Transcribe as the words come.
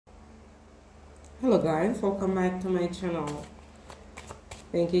Hello guys, welcome back to my channel.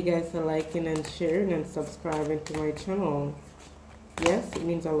 Thank you guys for liking and sharing and subscribing to my channel. Yes, it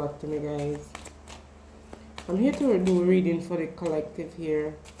means a lot to me guys. I'm here to do a reading for the collective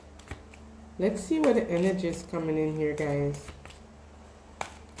here. Let's see where the energy is coming in here guys.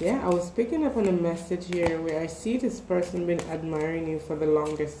 Yeah, I was picking up on a message here where I see this person been admiring you for the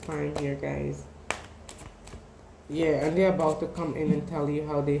longest time here guys. Yeah, and they're about to come in and tell you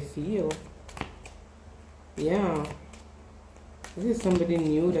how they feel. Yeah, this is somebody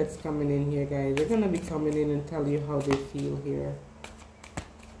new that's coming in here guys. They're gonna be coming in and tell you how they feel here.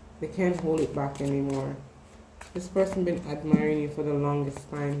 They can't hold it back anymore. This person been admiring you for the longest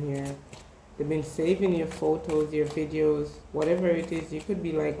time here. They've been saving your photos, your videos, whatever it is. You could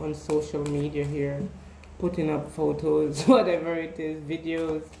be like on social media here, putting up photos, whatever it is,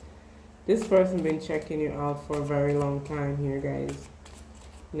 videos. This person been checking you out for a very long time here guys.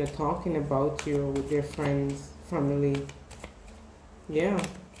 You know, talking about you with their friends, family. Yeah,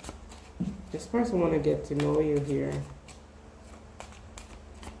 this person want to get to know you here.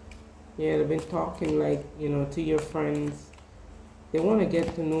 Yeah, they've been talking like, you know, to your friends. They want to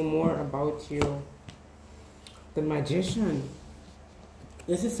get to know more about you. The Magician.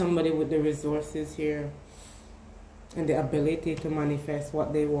 This is somebody with the resources here and the ability to manifest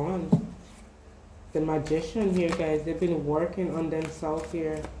what they want. The Magician here guys, they've been working on themselves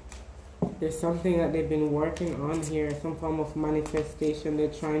here. There's something that they've been working on here, some form of manifestation they're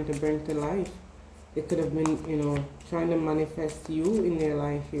trying to bring to life. They could have been, you know, trying to manifest you in their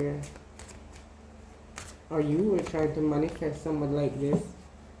life here. Or you were trying to manifest someone like this.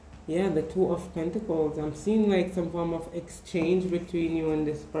 Yeah, the Two of Pentacles. I'm seeing like some form of exchange between you and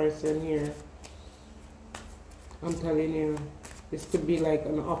this person here. I'm telling you. This could be like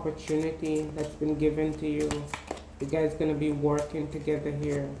an opportunity that's been given to you. You guys gonna be working together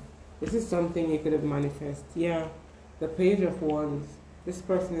here. This is something you could have manifested. Yeah, the Page of Wands. This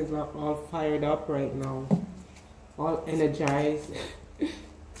person is like all fired up right now. All energized.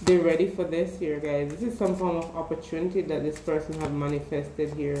 They're ready for this here, guys. This is some form of opportunity that this person have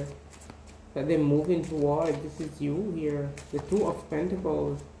manifested here. That they're moving towards. This is you here. The Two of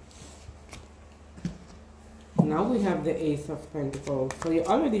Pentacles. Now we have the Ace of Pentacles. So you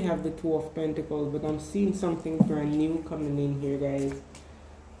already have the Two of Pentacles, but I'm seeing something brand new coming in here, guys.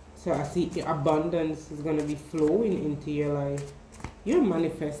 So I see the abundance is going to be flowing into your life. You're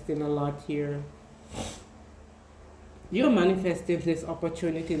manifesting a lot here. You're manifesting this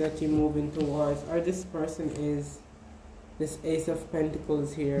opportunity that you're moving towards. Or this person is this Ace of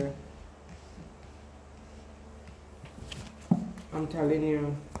Pentacles here. I'm telling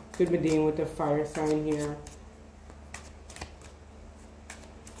you. Could be dealing with a fire sign here.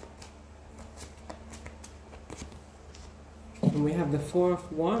 And we have the Four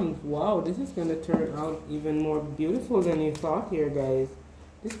of Wands. Wow, this is going to turn out even more beautiful than you thought here, guys.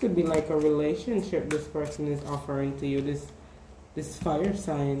 This could be like a relationship this person is offering to you. This fire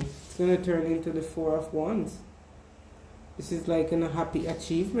sign. It's going to turn into the Four of Wands. This is like a happy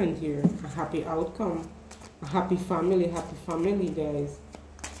achievement here. A happy outcome. A happy family, guys.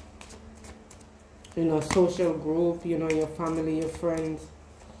 You know, social group, you know, your family, your friends.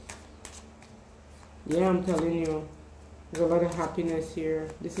 Yeah, I'm telling you. There's a lot of happiness here.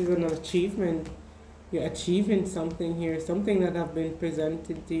 This is an achievement. You're achieving something here. Something that have been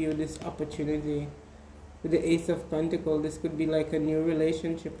presented to you, this opportunity. With the Ace of Pentacles, this could be like a new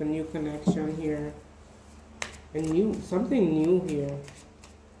relationship, a new connection here. Something new here.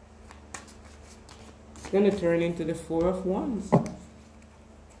 It's going to turn into the Four of Wands.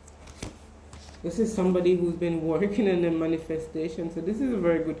 This is somebody who's been working on the manifestation. So this is a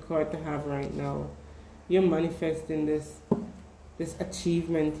very good card to have right now. You're manifesting this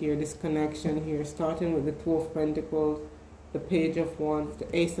achievement here, this connection here, starting with the Two of Pentacles, the Page of Wands,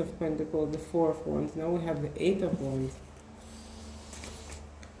 the Ace of Pentacles, the Four of Wands. Now we have the Eight of Wands.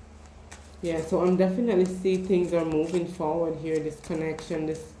 Yeah, so I'm definitely see things are moving forward here, this connection,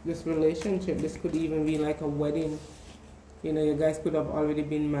 this relationship. This could even be like a wedding. You know, you guys could have already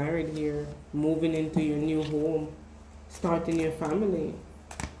been married here, moving into your new home, starting your family.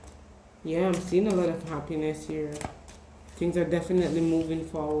 Yeah, I'm seeing a lot of happiness here. Things are definitely moving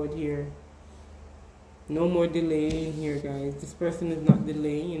forward here. No more delaying here, guys. This person is not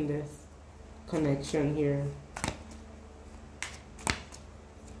delaying this connection here.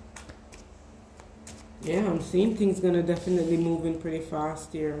 Yeah, I'm seeing things gonna definitely moving pretty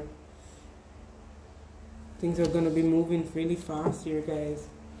fast here. Things are gonna be moving really fast here, guys.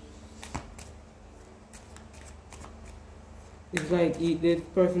 It's like this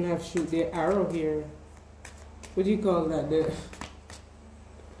person have shoot their arrow here. What do you call that?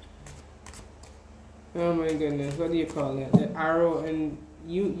 Oh my goodness, what do you call it? The arrow, and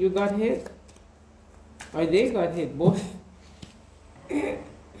you got hit? Or they got hit, both? The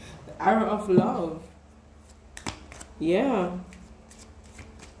arrow of love. Yeah.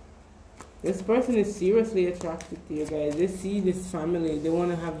 This person is seriously attracted to you guys. They see this family. They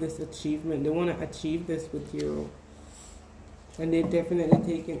want to have this achievement. They want to achieve this with you. And they're definitely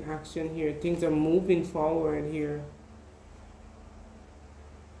taking action here. Things are moving forward here.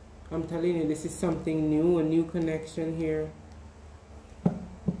 I'm telling you, this is something new, a new connection here.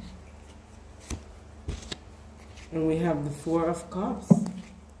 And we have the Four of Cups.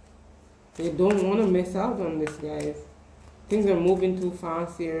 They don't want to miss out on this, guys. Things are moving too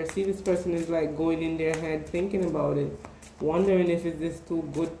fast here. See, this person is like going in their head, thinking about it. Wondering if is this too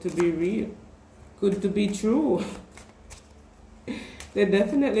good to be real. Good to be true. They're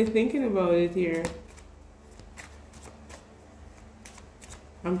definitely thinking about it here.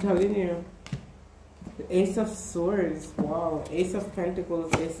 I'm telling you. The Ace of Swords. Wow. Ace of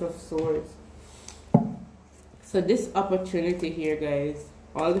Pentacles, Ace of Swords. So this opportunity here, guys.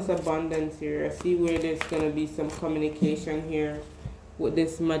 All this abundance here. I see where there's going to be some communication here with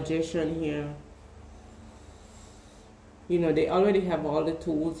this Magician here. You know, they already have all the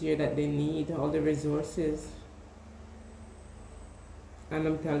tools here that they need, all the resources. And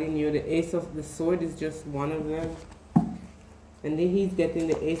I'm telling you, the Ace of the Sword is just one of them. And then he's getting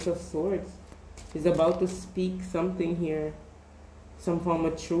the Ace of Swords. He's about to speak something here. Some form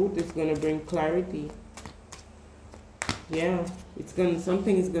of truth is going to bring clarity. Yeah,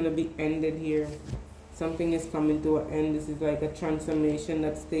 something is gonna be ended here. Something is coming to an end. This is like a transformation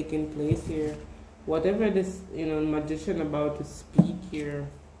that's taking place here. Whatever this, Magician about to speak here,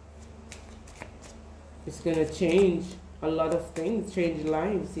 it's gonna change a lot of things, change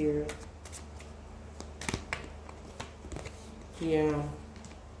lives here. Yeah,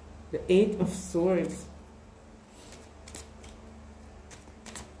 the Eight of Swords.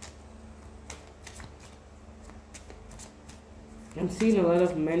 I'm seeing a lot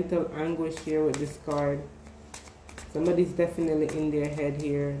of mental anguish here with this card. Somebody's definitely in their head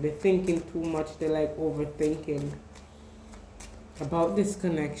here. They're thinking too much. They're like overthinking about this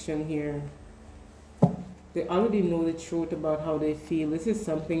connection here. They already know the truth about how they feel. This is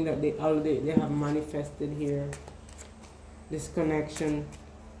something that they have manifested here. This connection.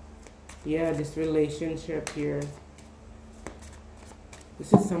 Yeah, this relationship here.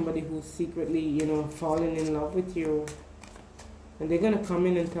 This is somebody who's secretly, falling in love with you. And they're going to come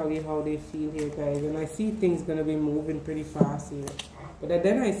in and tell you how they feel here, guys. And I see things going to be moving pretty fast here. But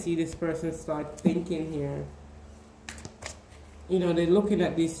then I see this person start thinking here. They're looking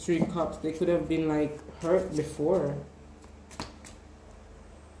at these three cups. They could have been like hurt before.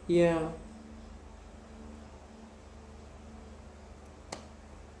 Yeah.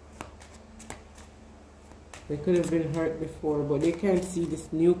 They could have been hurt before. But they can't see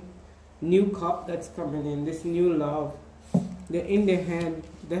this new cup that's coming in. This new love. They're in their head,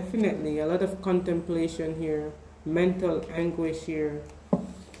 definitely. A lot of contemplation here. Mental anguish here.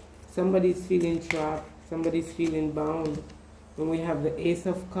 Somebody's feeling trapped. Somebody's feeling bound. When we have the Ace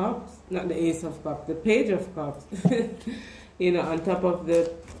of Cups. Not the Ace of Cups. The Page of Cups. On top of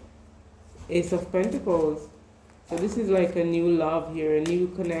the Ace of Pentacles. So this is like a new love here. A new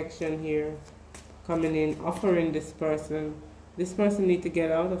connection here. Coming in. Offering this person. This person needs to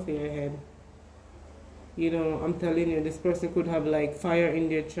get out of your head. I'm telling you, this person could have like fire in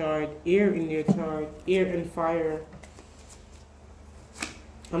their chart, air in their chart, air and fire.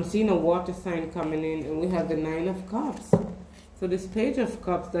 I'm seeing a water sign coming in, and we have the Nine of Cups. So this Page of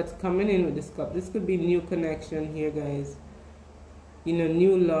Cups that's coming in with this cup, this could be new connection here, guys.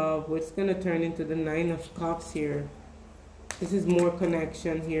 New love. It's going to turn into the Nine of Cups here. This is more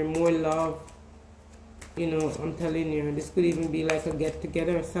connection here, more love. I'm telling you, this could even be like a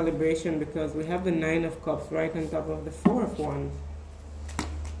get-together, a celebration, because we have the Nine of Cups right on top of the Four of Wands.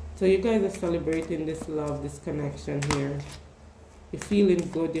 So you guys are celebrating this love, this connection here. You're feeling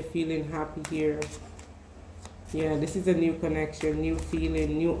good, you're feeling happy here. Yeah, this is a new connection, new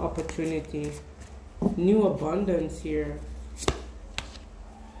feeling, new opportunity, new abundance here.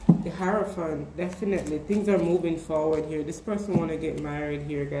 The Hierophant, definitely. Things are moving forward here. This person want to get married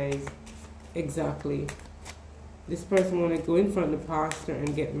here, guys. Exactly. This person want to go in front of the pastor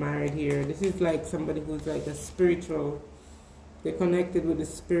and get married here. This is like somebody who's like a spiritual. They're connected with the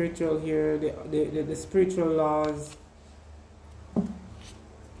spiritual here. The spiritual laws.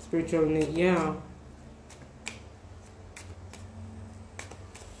 Spiritual need. Yeah.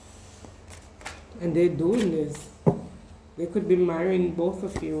 And they're doing this. They could be marrying both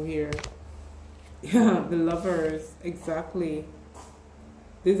of you here. Yeah, the Lovers. Exactly.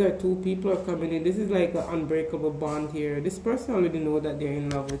 These are two people are coming in. This is like an unbreakable bond here. This person already know that they're in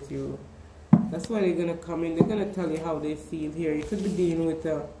love with you. That's why they're gonna come in. They're gonna tell you how they feel here. You could be dealing with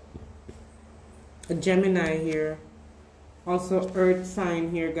a Gemini here. Also earth sign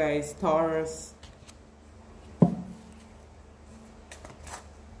here, guys. Taurus.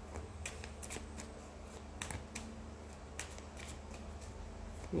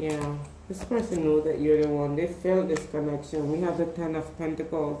 Yeah. This person knows that you're the one. They felt this connection. We have the Ten of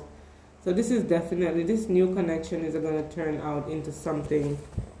Pentacles. So this is definitely, this new connection is going to turn out into something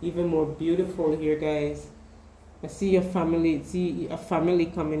even more beautiful here, guys. I see a family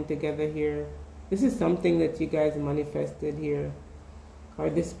coming together here. This is something that you guys manifested here. Or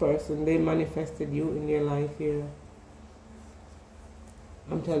this person, they manifested you in your life here.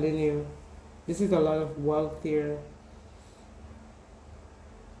 I'm telling you. This is a lot of wealth here.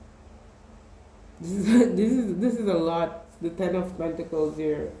 This is a lot. The Ten of Pentacles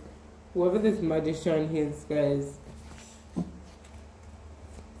here. Whoever this magician is, guys.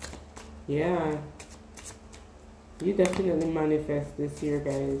 Yeah. You definitely manifest this here,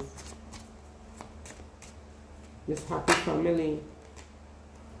 guys. This happy family.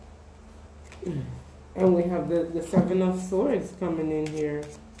 And we have the Seven of Swords coming in here.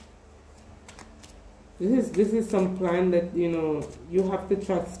 This is some plan that, you know, you have to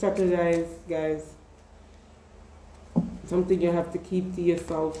strategize, guys. Something you have to keep to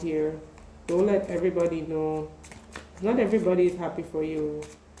yourself here. Don't let everybody know. Not everybody is happy for you.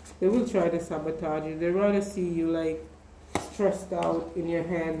 They will try to sabotage you. They rather see you like stressed out in your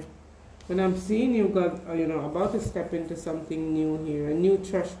head. When I'm seeing you got, you know, about to step into something new here, a new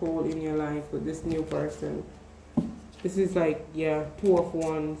threshold in your life with this new person. This is like, yeah, Two of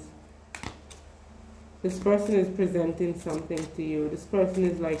Wands. This person is presenting something to you. This person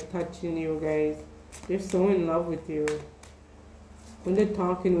is like touching you, guys. They're so in love with you. When they're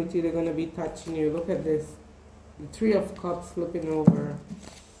talking with you, they're going to be touching you. Look at this. The Three of Cups flipping over.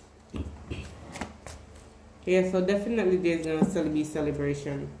 Yeah, so definitely there's going to be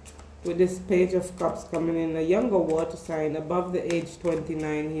celebration. With this Page of Cups coming in, a younger water sign above the age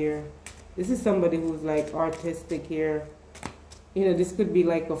 29 here. This is somebody who's like artistic here. You know, this could be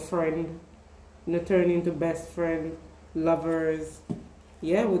like a friend. You know, turn into best friend, lovers.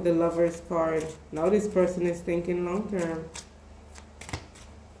 Yeah, with the Lovers card. Now this person is thinking long term.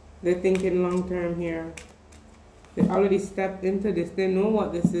 They're thinking long term here. They already stepped into this. They know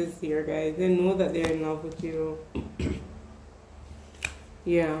what this is here, guys. They know that they're in love with you.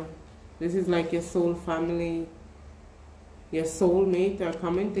 Yeah. This is like your soul family. Your soulmate are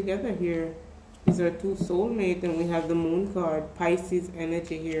coming together here. These are two soulmates, and we have the Moon card. Pisces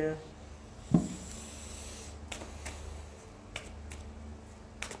energy here.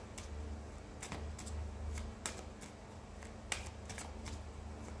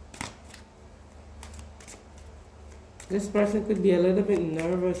 This person could be a little bit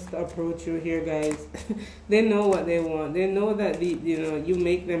nervous to approach you here, guys. They know what they want. They know that you know, you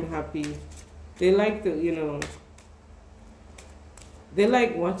make them happy. They like to, you know, they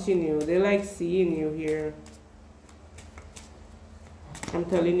like watching you. They like seeing you here. I'm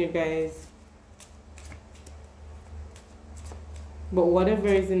telling you, guys. But whatever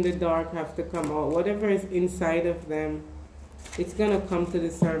is in the dark have to come out. Whatever is inside of them, it's going to come to the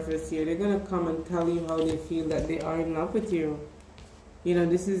surface here. They're going to come and tell you how they feel, that they are in love with you. You know,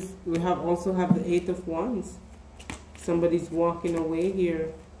 this is, we also have the Eight of Wands. Somebody's walking away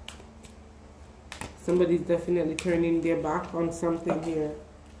here. Somebody's definitely turning their back on something here.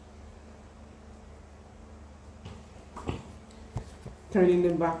 Turning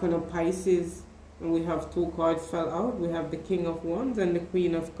their back on a Pisces. And we have two cards fell out. We have the King of Wands and the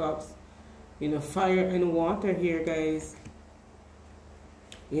Queen of Cups. You know, fire and water here, guys.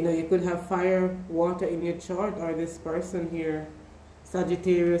 You know, you could have fire, water in your chart, or this person here.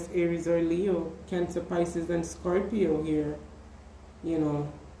 Sagittarius, Aries, or Leo. Cancer, Pisces, and Scorpio here. You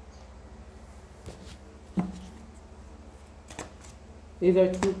know. These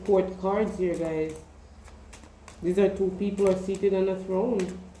are two court cards here, guys. These are two people are seated on a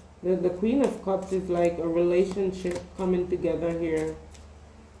throne. The Queen of Cups is like a relationship coming together here.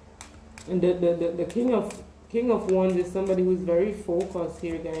 And the King of Wands is somebody who's very focused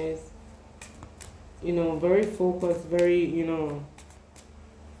here, guys. You know, very focused, very, you know,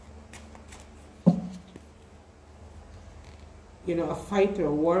 a fighter,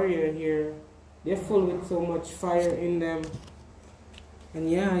 a warrior here. They're full with so much fire in them. And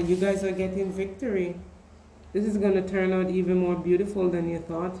yeah, you guys are getting victory. This is going to turn out even more beautiful than you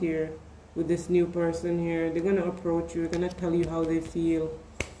thought here with this new person here. They're going to approach you. They're going to tell you how they feel.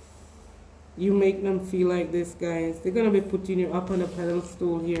 You make them feel like this, guys. They're going to be putting you up on a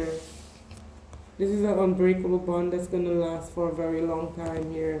pedestal here. This is an unbreakable bond that's going to last for a very long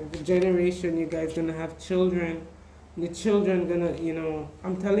time here. The generation, you guys going to have children. The children going to, you know,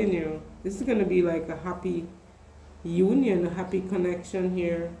 I'm telling you, this is going to be like a happy union, a happy connection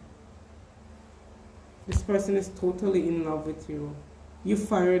here. This person is totally in love with you. You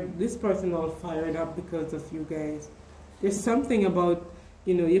fired, this person all fired up because of you guys. There's something about,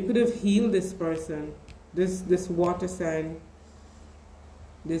 you know, you could have healed this person. This water sign,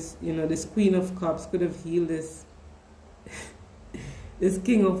 this, you know, this Queen of Cups could have healed this this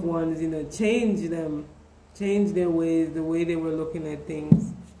King of Wands, you know, change them, change their ways, the way they were looking at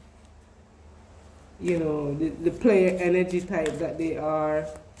things. You know, the player energy type that they are.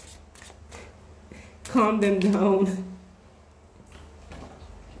 Calm them down.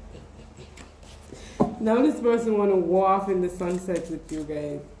 Now this person want to walk off in the sunset with you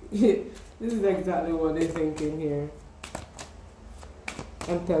guys. This is exactly what they're thinking here.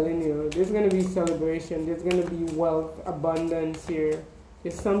 I'm telling you, there's going to be celebration. There's going to be wealth, abundance here.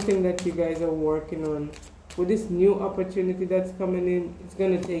 There's something that you guys are working on. With this new opportunity that's coming in, it's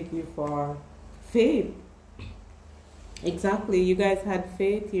going to take you far. Faith. Exactly. You guys had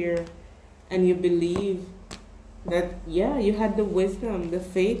faith here. And you believe that, yeah, you had the wisdom, the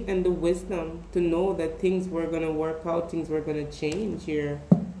faith and the wisdom to know that things were going to work out, things were going to change here.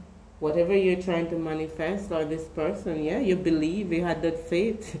 Whatever you're trying to manifest, or this person, yeah, you believe, you had that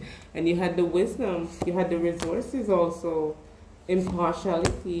faith, and you had the wisdom, you had the resources also.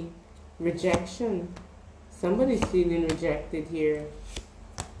 Impartiality, rejection. Somebody's feeling rejected here.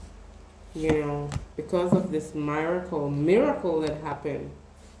 You know, because of this miracle that happened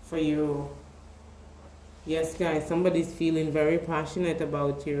for you. Yes, guys, somebody's feeling very passionate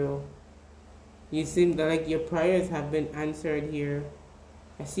about you. You seem like your prayers have been answered here.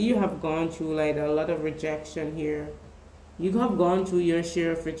 I see you have gone through like a lot of rejection here. You have gone through your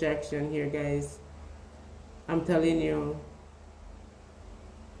share of rejection here, guys. I'm telling you.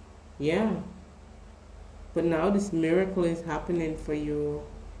 Yeah. But now this miracle is happening for you.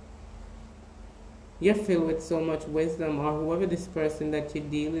 You're filled with so much wisdom, or whoever this person that you're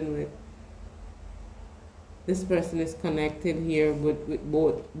dealing with. This person is connected here with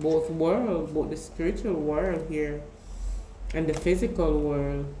both worlds, both the spiritual world here and the physical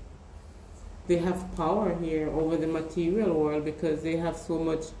world. They have power here over the material world because they have so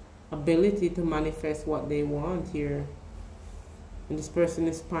much ability to manifest what they want here. And this person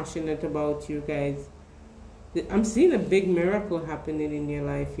is passionate about you guys. I'm seeing a big miracle happening in your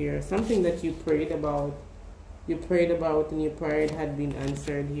life here. Something that you prayed about. You prayed about and your prayer had been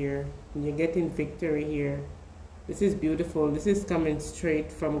answered here. And you're getting victory here. This is beautiful. This is coming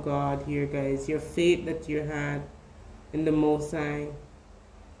straight from God here, guys. Your faith that you had in the Most High.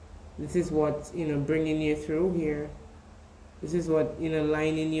 This is what, you know, bringing you through here. This is what, you know,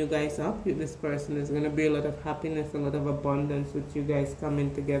 lining you guys up with this person. There's going to be a lot of happiness, a lot of abundance with you guys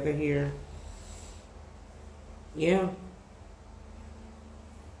coming together here. Yeah.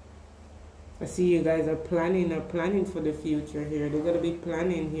 I see you guys are planning for the future here. They're going to be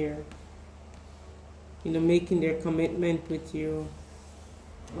planning here. You know, making their commitment with you.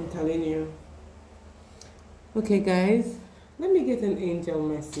 I'm telling you. Okay, guys. Let me get an angel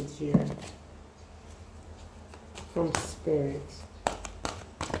message here. From Spirit.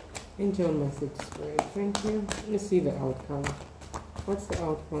 Angel message, Spirit. Thank you. Let me see the outcome. What's the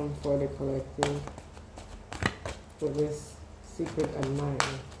outcome for the collective? For this secret admirer.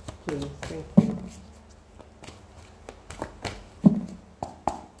 Please. Thank you.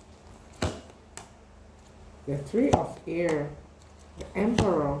 The Three of Air, the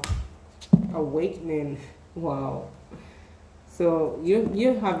Emperor, awakening. Wow. So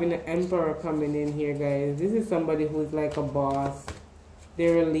you're having an Emperor coming in here, guys. This is somebody who's like a boss.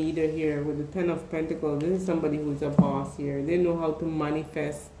 They're a leader here with the Ten of Pentacles. This is somebody who's a boss here. They know how to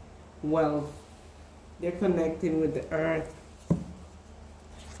manifest wealth. They're connecting with the earth.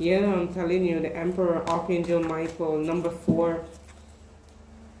 Yeah, I'm telling you, the Emperor, Archangel Michael, number 4.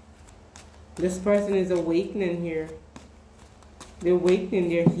 This person is awakening here. They're awakening,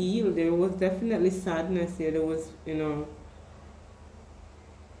 they're healed. There was definitely sadness here. There was, you know,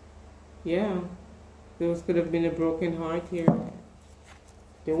 yeah, there could have been a broken heart here.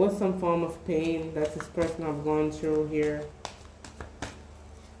 There was some form of pain that this person have gone through here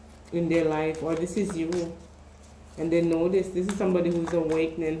in their life, or this is you. And they know this is somebody who's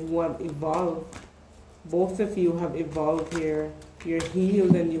awakening, who have evolved. Both of you have evolved here. You're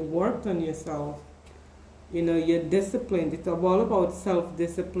healed and you worked on yourself. You know, you're disciplined. It's all about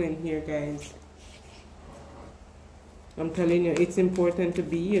self-discipline here, guys. I'm telling you, it's important to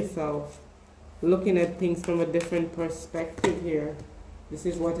be yourself. looking at things from a different perspective here. This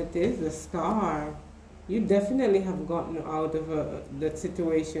is what it is, the Star. You definitely have gotten out of that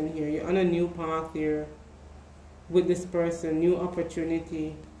situation here. You're on a new path here with this person, new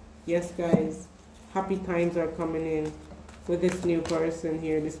opportunity. Yes, guys, happy times are coming in with this new person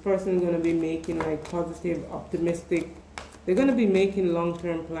here. This person is going to be making like positive, optimistic. They're going to be making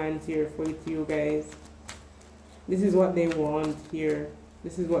long-term plans here for you guys. This is what they want here.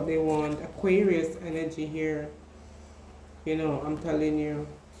 This is what they want. Aquarius energy here. You know, I'm telling you.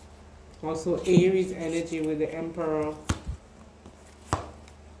 Also Aries energy with the Emperor.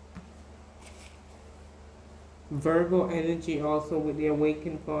 Virgo energy also with the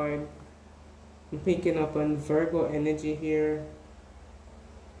Awakened card. I'm picking up on Virgo energy here.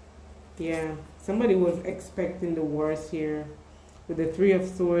 Yeah, somebody was expecting the worst here. With the Three of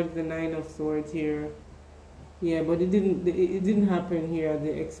Swords, the Nine of Swords here. Yeah, but it didn't happen here as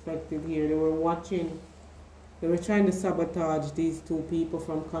they expected here. They were watching. They were trying to sabotage these two people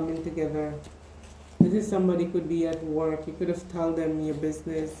from coming together. This is somebody could be at work. You could have told them your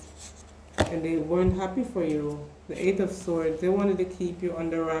business. And they weren't happy for you. The Eight of Swords. They wanted to keep you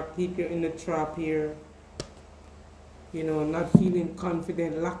under wrap. Keep you in the trap here. You know, not feeling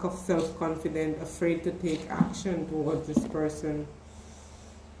confident. Lack of self-confidence. Afraid to take action towards this person.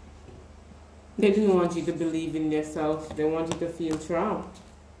 They didn't want you to believe in yourself. They want you to feel trapped.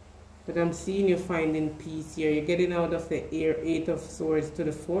 But I'm seeing you finding peace here. You're getting out of the Eight of Swords to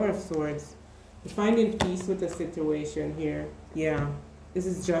the Four of Swords. You're finding peace with the situation here. Yeah. This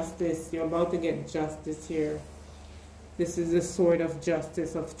is justice. You're about to get justice here. This is the sword of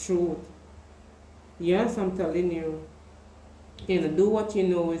justice, of truth. Yes, I'm telling you. You know, do what you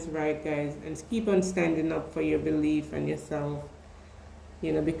know is right, guys. And keep on standing up for your belief and yourself.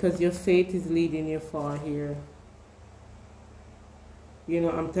 You know, because your faith is leading you far here. You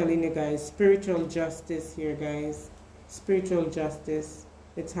know, I'm telling you guys, spiritual justice here, guys. Spiritual justice.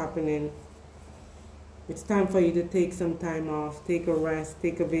 It's happening. It's time for you to take some time off. Take a rest.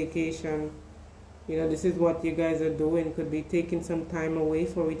 Take a vacation. You know, this is what you guys are doing. Could be taking some time away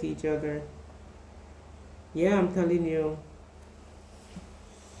with each other. Yeah, I'm telling you.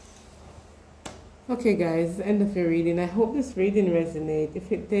 Okay, guys, end of your reading. I hope this reading resonates.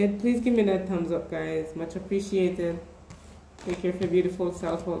 If it did, please give me that thumbs up, guys. Much appreciated. Take care of your beautiful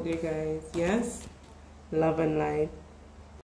self out there, guys. Yes? Love and light.